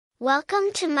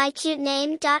Welcome to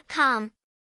mycutename.com.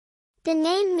 The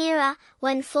name Meira,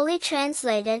 when fully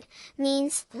translated,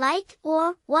 means light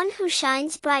or one who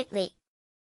shines brightly.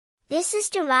 This is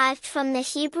derived from the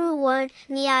Hebrew word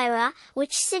Meira,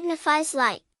 which signifies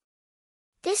light.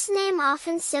 This name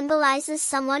often symbolizes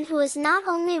someone who is not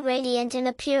only radiant in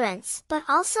appearance, but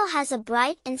also has a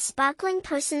bright and sparkling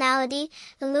personality,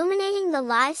 illuminating the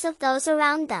lives of those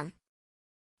around them.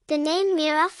 The name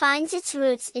Meira finds its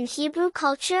roots in Hebrew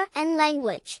culture and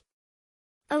language.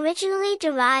 Originally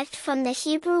derived from the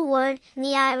Hebrew word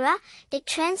Meira, it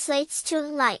translates to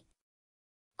light.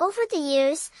 Over the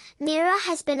years, Meira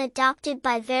has been adopted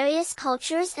by various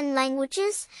cultures and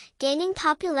languages, gaining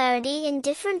popularity in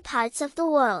different parts of the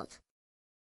world.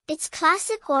 Its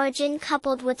classic origin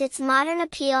coupled with its modern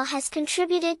appeal has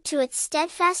contributed to its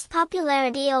steadfast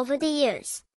popularity over the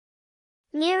years.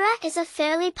 Meira is a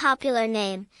fairly popular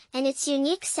name, and its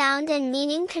unique sound and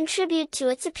meaning contribute to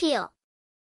its appeal.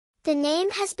 The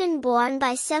name has been borne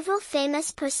by several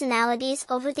famous personalities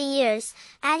over the years,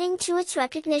 adding to its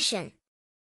recognition.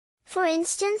 For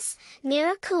instance,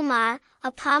 Meira Kumar,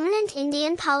 a prominent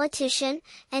Indian politician,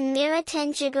 and Meira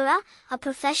Tenjigara, a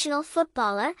professional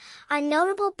footballer, are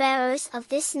notable bearers of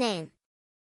this name.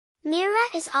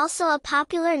 Meira is also a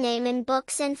popular name in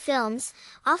books and films,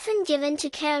 often given to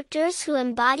characters who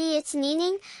embody its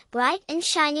meaning, bright and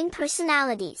shining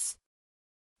personalities.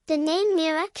 The name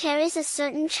Meira carries a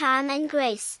certain charm and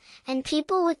grace, and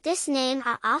people with this name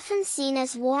are often seen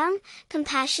as warm,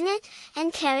 compassionate,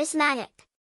 and charismatic.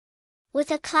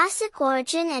 With a classic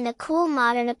origin and a cool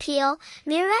modern appeal,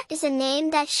 Meira is a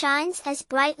name that shines as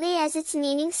brightly as its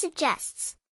meaning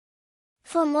suggests.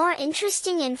 For more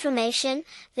interesting information,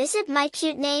 visit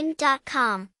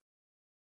mycutename.com.